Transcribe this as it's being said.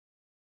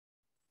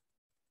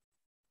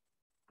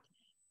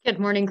Good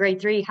morning,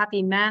 grade 3.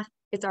 Happy math.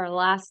 It's our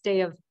last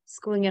day of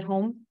schooling at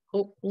home,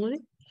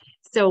 hopefully.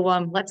 So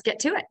let's get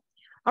to it.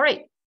 All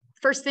right,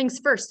 first things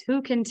first,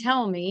 who can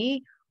tell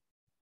me,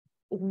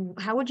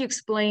 how would you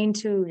explain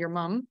to your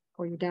mom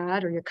or your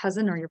dad or your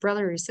cousin or your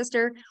brother or your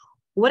sister,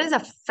 what is a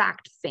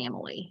fact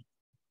family?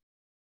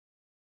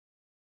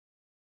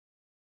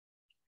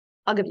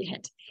 I'll give you a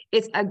hint.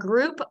 It's a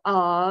group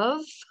of,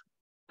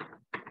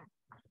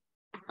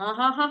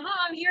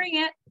 I'm hearing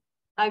it.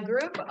 A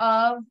group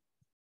of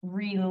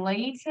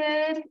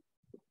related,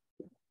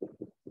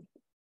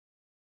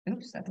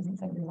 oops, that doesn't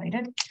say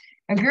related.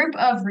 A group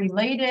of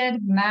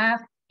related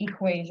math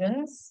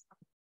equations.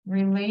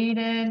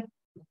 Related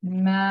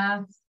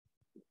math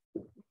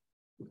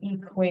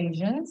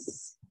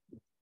equations.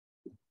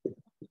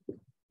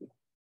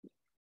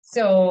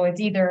 So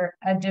it's either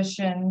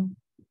addition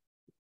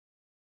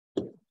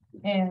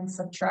and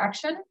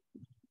subtraction,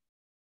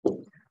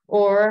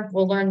 or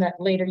we'll learn that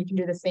later you can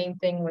do the same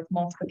thing with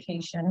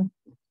multiplication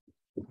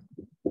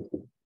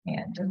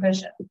and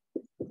division.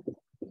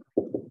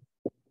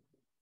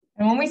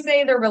 And when we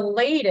say they're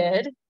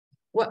related,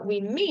 what we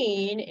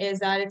mean is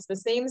that it's the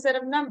same set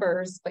of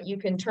numbers, but you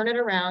can turn it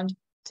around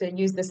to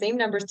use the same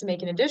numbers to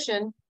make an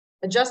addition,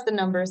 adjust the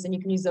numbers, and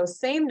you can use those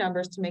same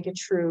numbers to make a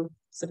true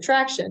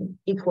subtraction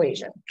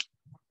equation.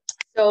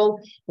 So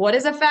what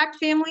is a fact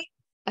family?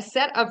 A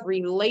set of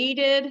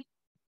related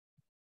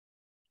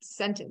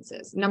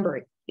sentences,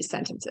 number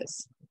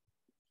sentences.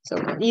 So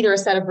either a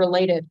set of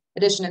related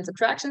addition and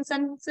subtraction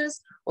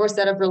sentences or a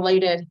set of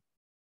related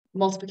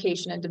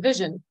multiplication and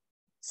division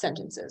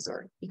sentences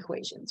or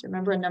equations.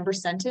 Remember, a number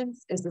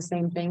sentence is the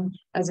same thing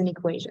as an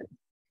equation.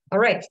 All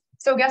right,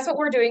 so guess what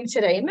we're doing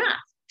today?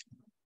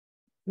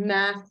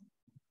 Math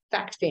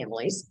fact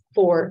families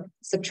for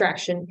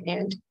subtraction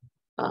and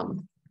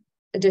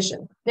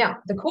addition. Now,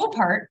 the cool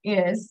part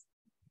is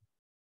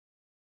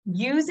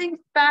using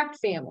fact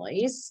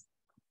families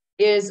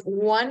is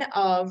one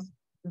of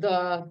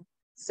the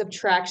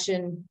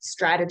subtraction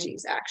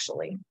strategies,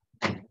 actually.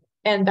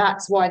 And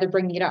that's why they're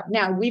bringing it up.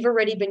 Now, we've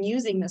already been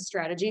using this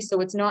strategy,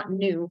 so it's not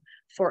new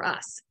for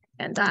us.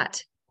 And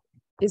that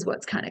is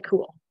what's kind of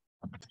cool.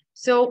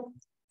 So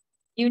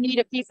you need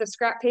a piece of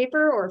scrap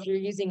paper, or if you're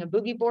using a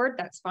boogie board,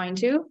 that's fine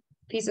too.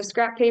 Piece of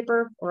scrap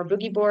paper or a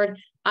boogie board.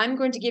 I'm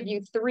going to give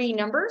you 3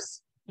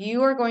 numbers.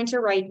 You are going to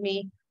write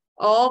me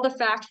all the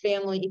fact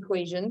family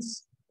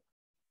equations,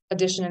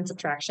 addition and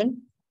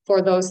subtraction,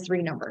 for those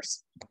 3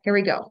 numbers. Here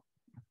we go.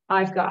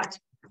 I've got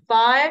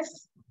 5,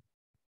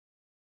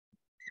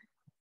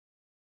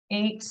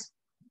 8,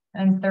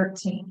 and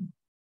 13.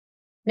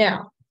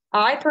 Now,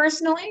 I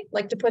personally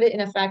like to put it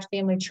in a fact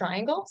family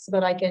triangle so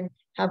that I can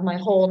have my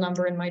whole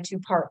number in my 2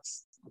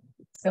 parts.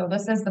 So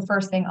this is the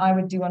first thing I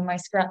would do on my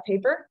scrap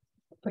paper.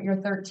 Put your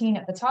 13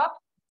 at the top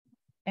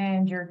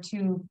and your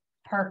 2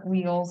 part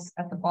wheels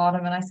at the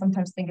bottom. And I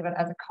sometimes think of it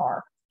as a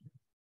car.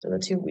 So the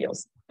 2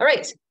 wheels. All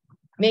right,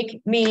 make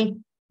me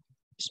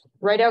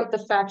write out the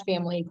fact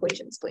family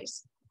equations,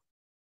 please.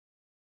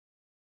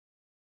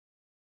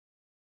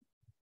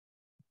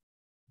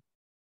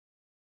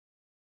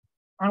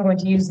 I'm going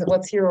to use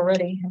what's here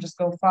already and just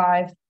go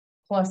 5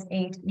 plus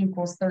 8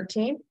 equals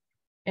 13.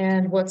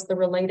 And what's the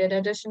related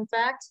addition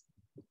fact?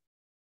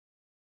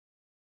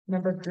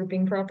 Remember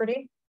grouping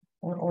property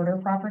or order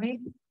property?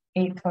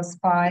 8 plus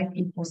 5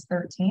 equals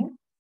 13.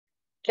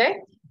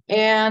 Okay.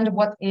 And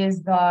what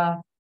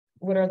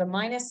are the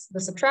minus, the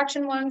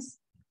subtraction ones?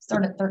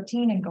 Start at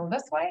 13 and go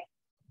this way.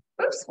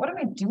 Oops, what am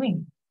I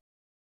doing?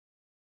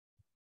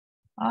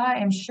 I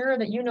am sure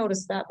that you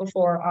noticed that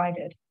before I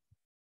did.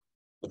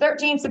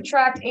 13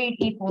 subtract 8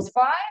 equals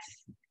 5.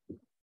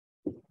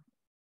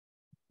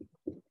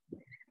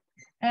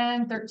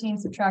 And 13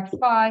 subtract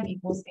 5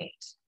 equals 8.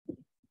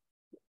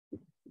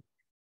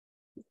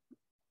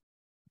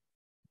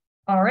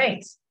 All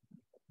right.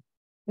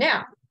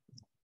 Now,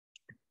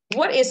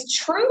 what is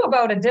true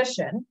about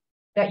addition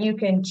that you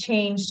can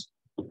change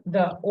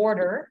the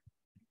order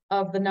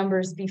of the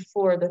numbers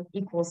before the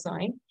equal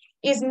sign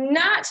is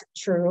not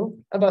true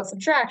about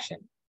subtraction.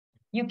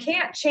 You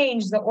can't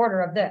change the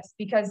order of this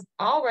because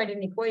I'll write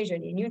an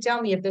equation and you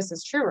tell me if this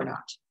is true or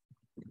not.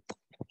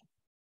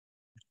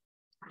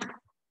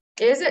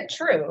 Is it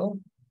true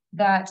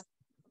that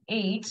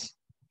 8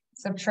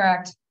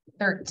 subtract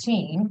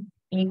 13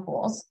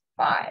 equals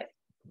 5?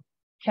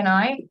 Can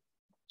I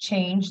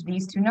change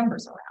these 2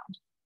 numbers around?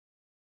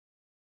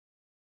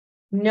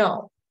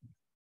 No.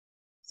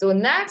 So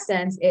in that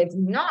sense, it's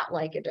not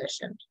like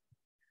addition.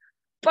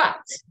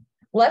 But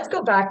let's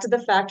go back to the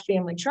fact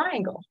family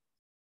triangle.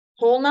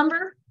 Whole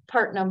number,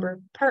 part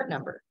number, part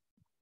number.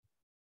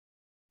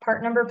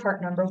 Part number,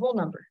 part number, whole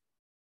number.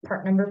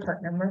 Part number,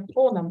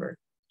 whole number.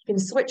 You can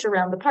switch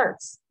around the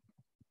parts.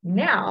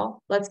 Now,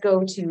 let's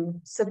go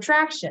to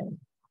subtraction.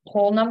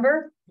 Whole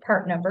number,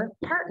 part number,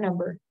 part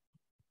number.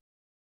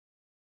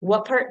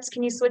 What parts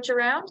can you switch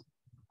around?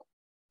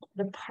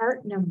 The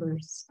part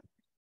numbers.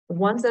 The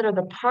ones that are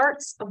the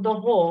parts of the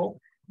whole,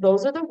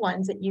 those are the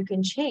ones that you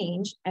can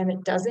change, and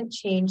it doesn't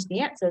change the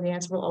answer. The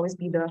answer will always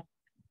be the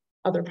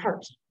other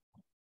part.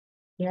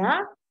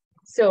 Yeah.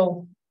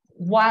 So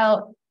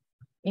while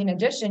in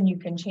addition, you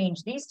can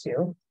change these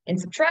two, in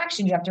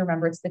subtraction, you have to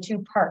remember it's the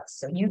two parts.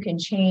 So you can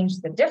change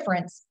the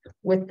difference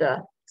with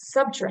the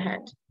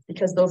subtrahend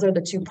because those are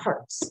the two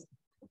parts.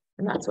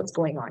 And that's what's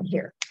going on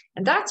here.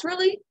 And that's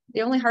really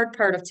the only hard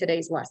part of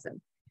today's lesson.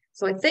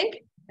 So I think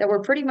that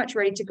we're pretty much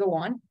ready to go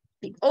on.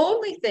 The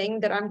only thing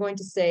that I'm going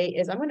to say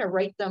is I'm going to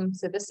write them.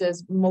 So this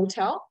is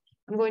motel.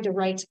 I'm going to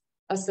write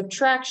a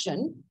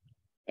subtraction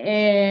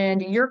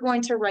and you're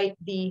going to write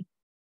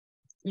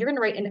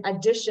an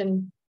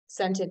addition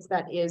sentence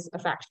that is a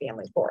fact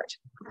family for it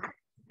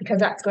because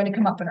that's going to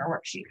come up in our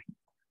worksheet.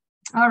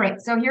 All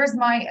right, so here's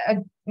my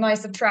my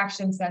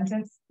subtraction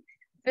sentence.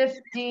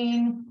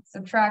 15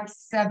 subtract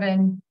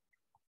 7.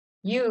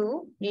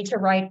 You need to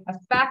write a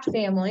fact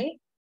family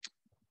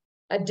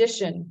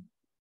addition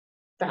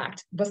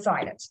fact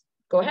beside it.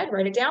 Go ahead,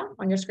 write it down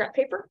on your scrap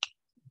paper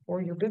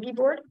or your boogie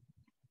board.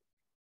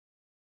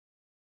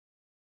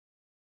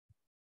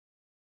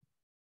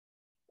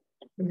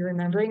 You're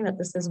remembering that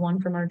this is one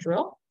from our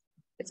drill.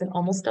 It's an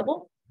almost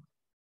double.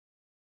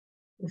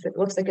 If it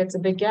looks like it's a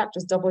big gap,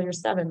 just double your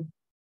 7.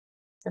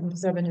 7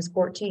 plus 7 is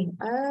 14.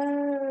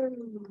 Oh,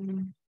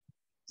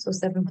 so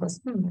 7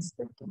 plus is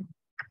 15.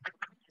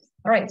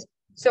 All right.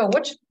 So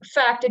which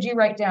fact did you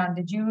write down?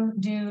 Did you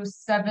do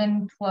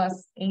 7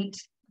 plus 8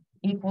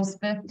 equals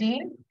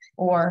 15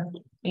 or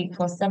 8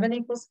 plus 7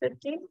 equals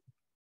 15?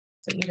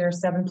 So either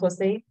 7 plus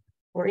 8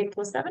 or 8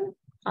 plus 7?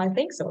 I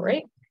think so,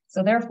 right?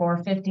 So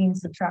therefore, 15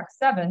 subtract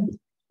 7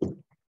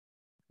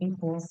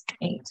 equals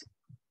 8.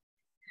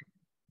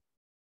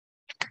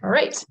 All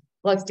right,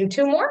 let's do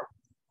 2 more.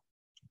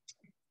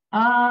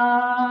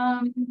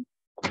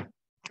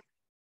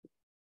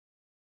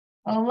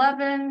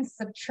 11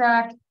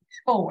 subtract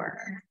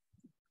 4.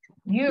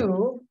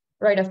 You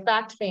write a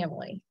fact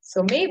family.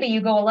 So maybe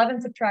you go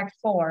 11 subtract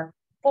 4.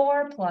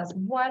 4 plus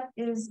what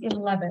is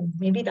 11?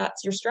 Maybe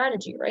that's your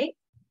strategy, right?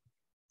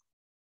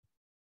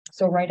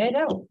 So write it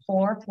out.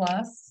 4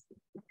 plus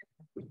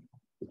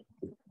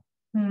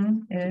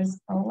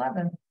is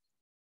 11.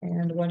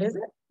 And what is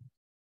it?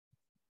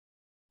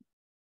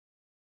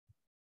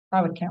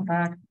 I would count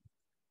back.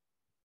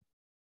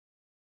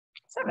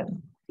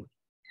 7.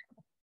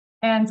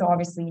 And so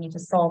obviously you need to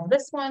solve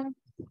this one.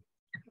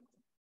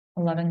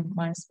 11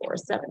 minus 4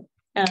 is 7.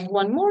 And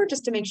one more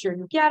just to make sure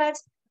you get it.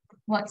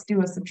 Let's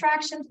do a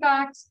subtraction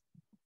fact.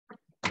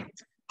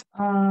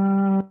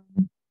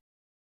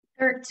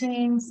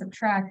 13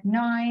 subtract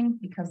 9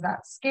 because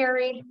that's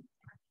scary.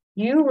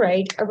 You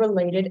write a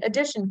related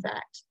addition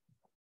fact.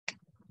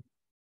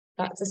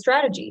 That's a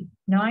strategy.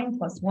 9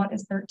 plus what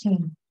is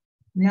 13?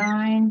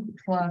 9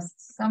 plus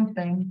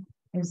something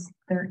is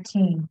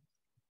 13.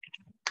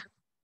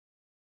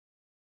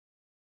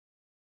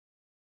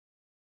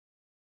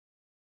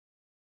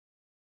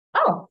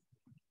 Oh,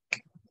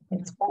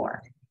 it's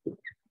 4.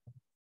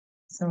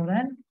 So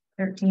then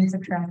 13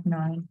 subtract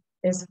 9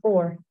 is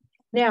 4.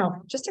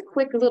 Now, just a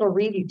quick little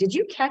review. Did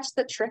you catch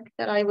the trick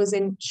that I was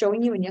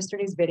showing you in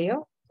yesterday's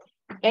video?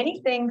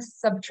 Anything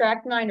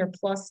subtract 9 or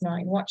plus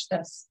 9. Watch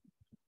this.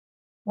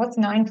 What's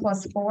 9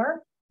 plus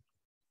 4?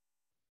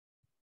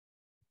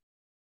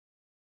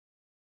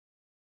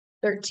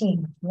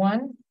 13.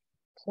 1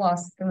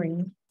 plus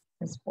 3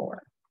 is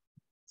 4.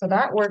 So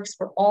that works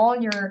for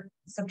all your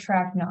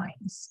subtract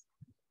 9s.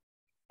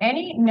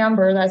 Any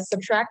number that's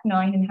subtract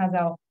 9 and has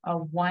a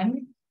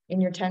 1 in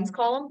your tens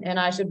column, and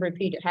I should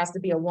repeat, it has to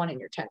be a 1 in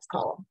your tens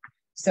column.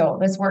 So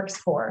this works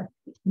for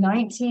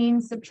 19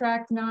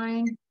 subtract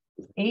 9,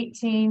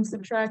 18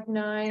 subtract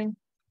 9,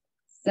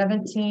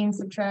 17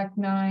 subtract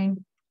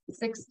 9,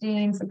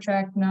 16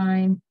 subtract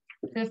 9,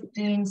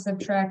 15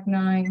 subtract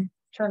 9,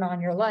 turn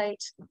on your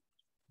light.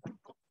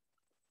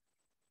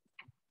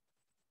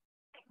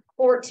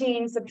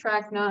 14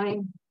 subtract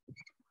 9,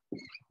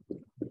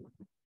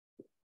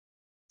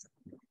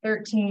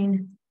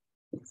 13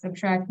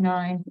 subtract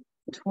 9,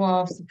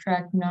 12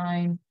 subtract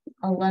 9,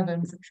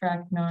 11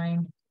 subtract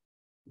 9,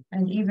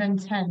 and even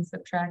 10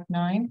 subtract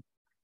 9.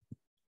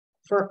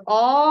 For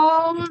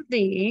all of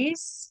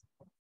these,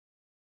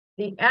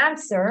 the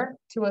answer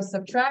to a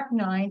subtract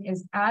 9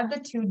 is add the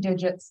 2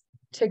 digits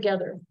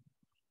together.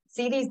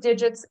 See these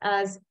digits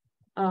as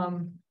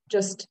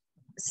just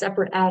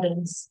separate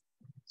add-ins.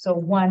 So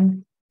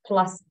 1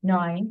 plus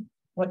 9.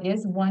 What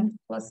is 1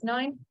 plus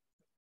 9?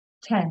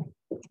 10.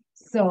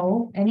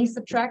 So any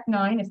subtract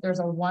 9, if there's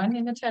a 1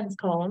 in the tens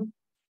column,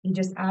 you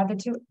just add the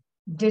 2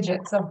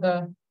 digits of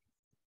the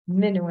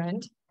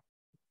minuend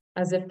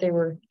as if they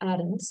were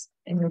add-ins,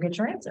 and you'll get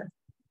your answer.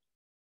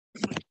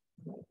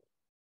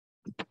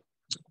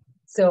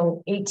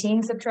 So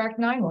 18 subtract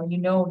 9, well, you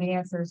know the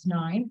answer is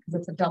 9 because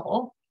it's a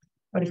double.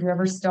 But if you're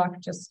ever stuck,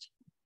 just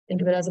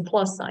think of it as a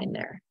plus sign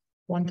there.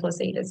 1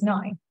 plus 8 is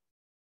 9.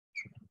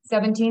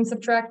 17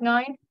 subtract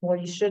 9, well,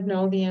 you should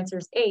know the answer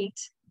is 8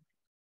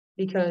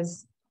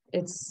 because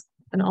it's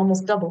an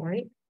almost double,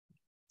 right?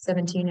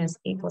 17 is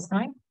 8 plus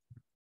 9.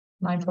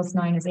 9 plus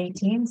 9 is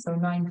 18, so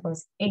 9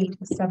 plus 8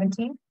 is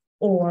 17.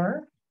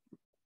 Or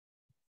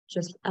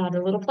just add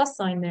a little plus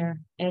sign there.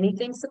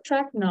 Anything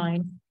subtract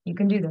 9, you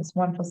can do this.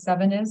 1 plus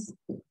 7 is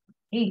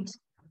 8.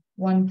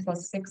 1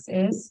 plus 6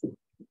 is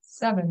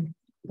 7.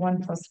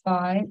 1 plus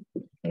 5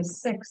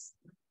 is 6.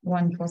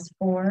 1 plus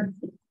 4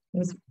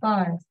 is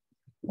 5.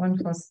 1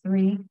 plus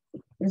 3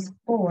 is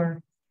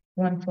 4.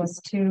 1 plus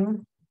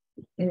 2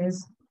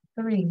 is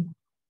 3.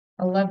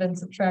 11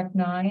 subtract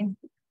 9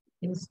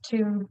 is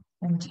 2.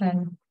 And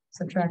 10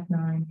 subtract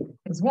 9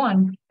 is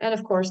 1. And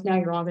of course, now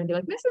you're all going to be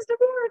like, Mrs.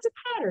 DeBoer, it's a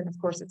pattern. Of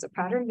course, it's a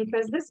pattern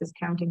because this is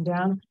counting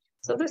down.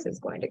 So this is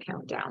going to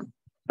count down.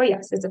 But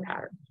yes, it's a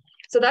pattern.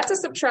 So that's a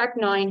subtract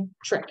 9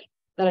 trick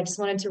that I just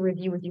wanted to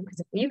review with you, because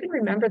if you can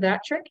remember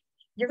that trick,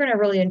 you're going to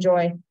really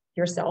enjoy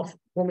yourself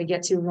when we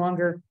get to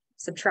longer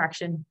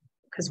subtraction,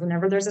 because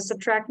whenever there's a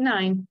subtract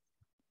 9,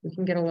 we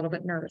can get a little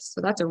bit nervous.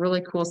 So that's a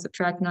really cool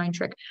subtract 9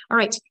 trick. All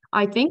right,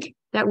 I think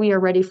that we are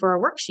ready for our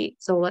worksheet.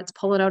 So let's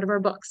pull it out of our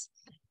books.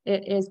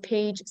 It is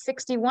page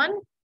 61,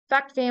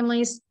 Fact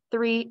Families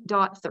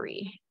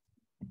 3.3.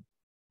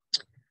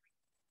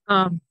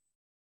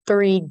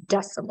 3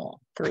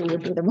 decimal. 3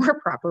 would be the more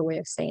proper way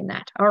of saying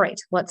that. All right,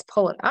 let's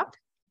pull it up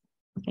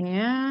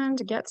and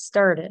get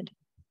started.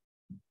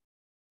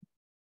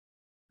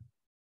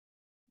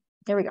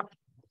 There we go.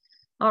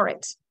 All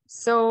right,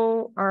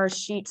 so our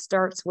sheet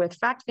starts with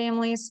fact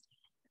families.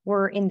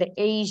 We're in the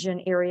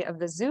Asian area of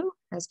the zoo,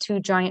 has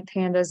 2 giant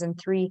pandas and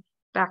 3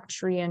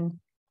 Bactrian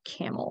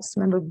camels.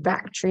 Remember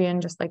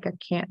Bactrian, just like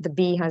the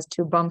bee has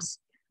 2 bumps.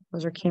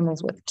 Those are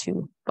camels with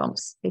 2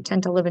 bumps. They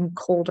tend to live in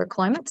colder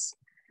climates.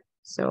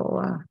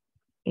 So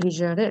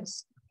Asia it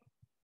is.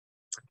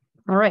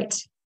 All right.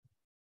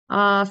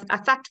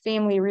 A fact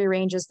family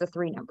rearranges the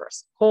 3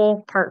 numbers,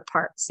 whole, part.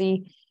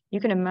 See, you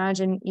can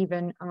imagine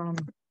even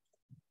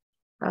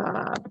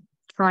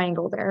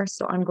triangle there.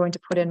 So I'm going to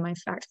put in my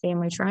fact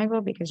family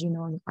triangle because you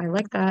know I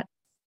like that.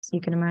 So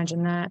you can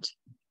imagine that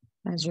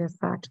as your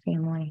fact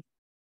family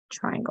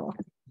triangle.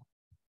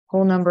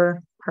 Whole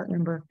number, part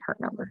number, part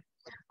number.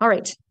 All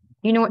right.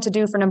 You know what to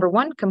do for number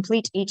 1.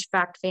 Complete each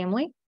fact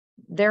family.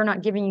 They're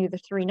not giving you the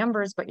 3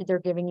 numbers, but they're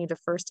giving you the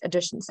first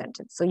addition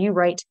sentence. So you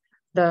write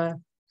the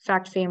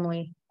fact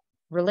family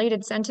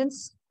related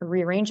sentence,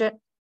 rearrange it.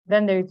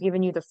 Then they've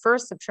given you the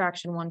first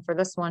subtraction one for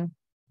this one.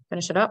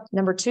 Finish it up.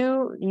 Number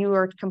 2, you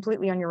are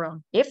completely on your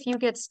own. If you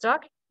get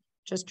stuck,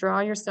 just draw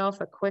yourself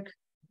a quick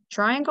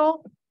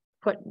triangle,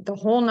 put the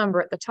whole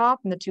number at the top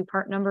and the 2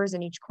 part numbers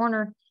in each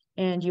corner,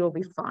 and you'll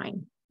be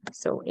fine.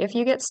 So if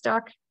you get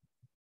stuck,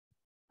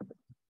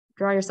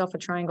 draw yourself a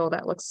triangle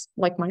that looks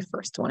like my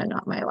first one and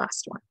not my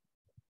last one.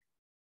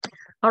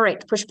 All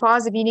right, push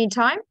pause if you need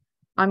time.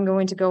 I'm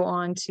going to go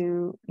on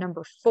to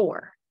number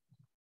 4.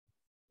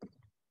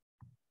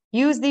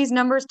 Use these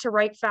numbers to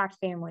write fact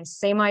families.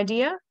 Same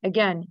idea.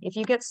 Again, if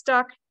you get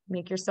stuck,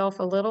 make yourself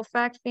a little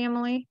fact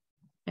family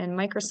and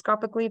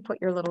microscopically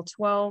put your little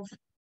 12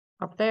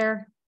 up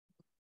there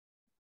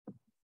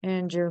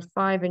and your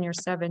 5 and your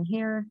 7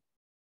 here.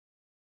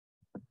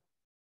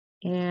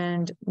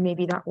 And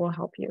maybe that will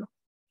help you.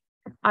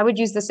 I would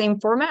use the same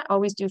format.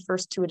 Always do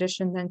first 2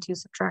 addition, then 2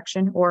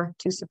 subtraction, or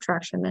 2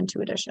 subtraction, then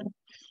 2 addition,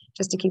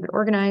 just to keep it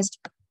organized.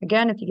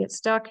 Again, if you get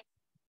stuck,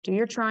 do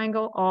your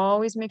triangle.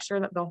 Always make sure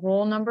that the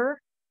whole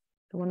number,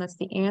 the one that's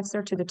the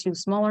answer to the 2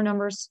 smaller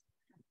numbers,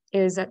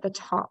 is at the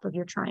top of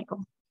your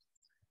triangle.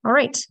 All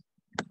right,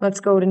 let's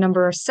go to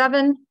number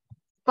 7.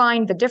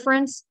 Find the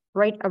difference.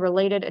 Write a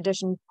related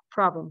addition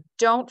problem.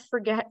 Don't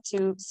forget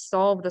to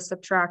solve the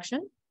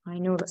subtraction. I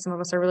know that some of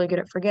us are really good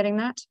at forgetting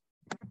that.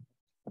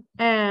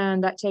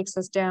 And that takes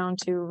us down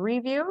to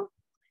review.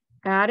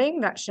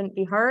 Adding, that shouldn't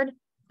be hard.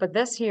 But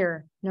this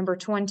here, number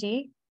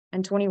 20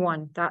 and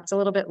 21, that's a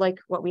little bit like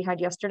what we had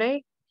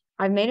yesterday.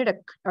 I've made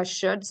it a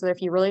should, so that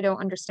if you really don't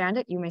understand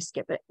it, you may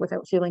skip it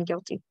without feeling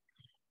guilty.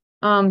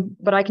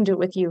 But I can do it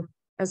with you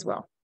as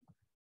well.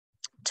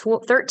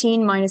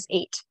 13 minus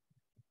 8.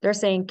 They're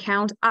saying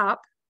count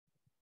up.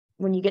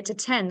 When you get to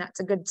 10, that's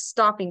a good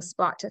stopping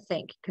spot to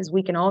think, because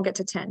we can all get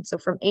to 10. So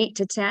from 8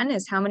 to 10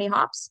 is how many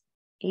hops?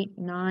 8,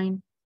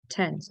 9,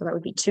 10. So that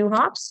would be 2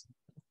 hops.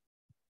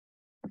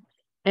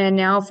 And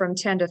now from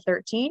 10 to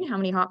 13, how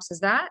many hops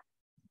is that?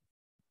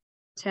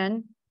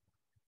 10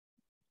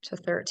 to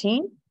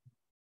 13.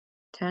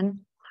 10, 11,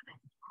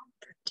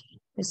 13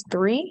 is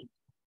 3.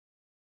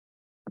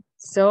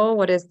 So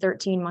what is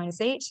 13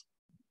 minus 8?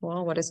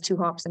 Well, what is 2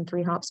 hops and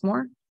 3 hops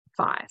more?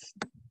 5.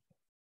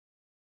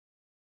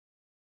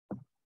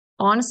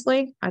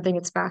 Honestly, I think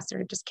it's faster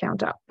to just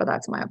count up, but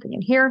that's my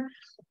opinion here.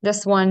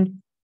 This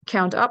one,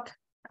 count up.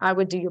 I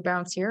would do your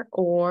bounce here,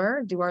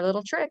 or do our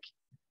little trick.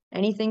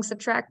 Anything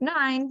subtract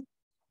 9,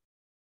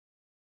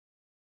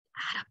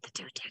 add up the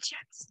 2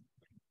 digits.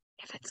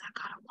 If it's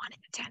got a 1 in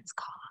the tens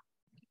column,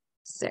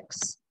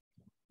 6.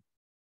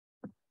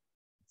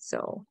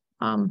 So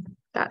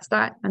that's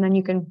that. And then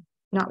you can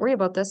not worry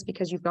about this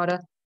because you've got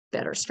a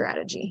better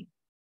strategy,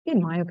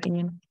 in my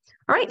opinion.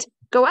 All right,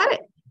 go at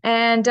it.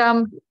 And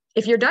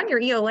if you're done your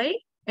ELA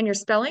and your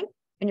spelling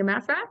and your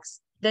math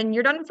facts, then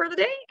you're done for the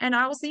day, and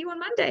I will see you on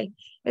Monday.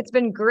 It's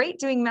been great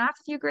doing math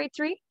with you, grade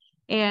 3,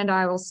 and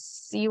I will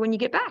see you when you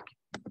get back.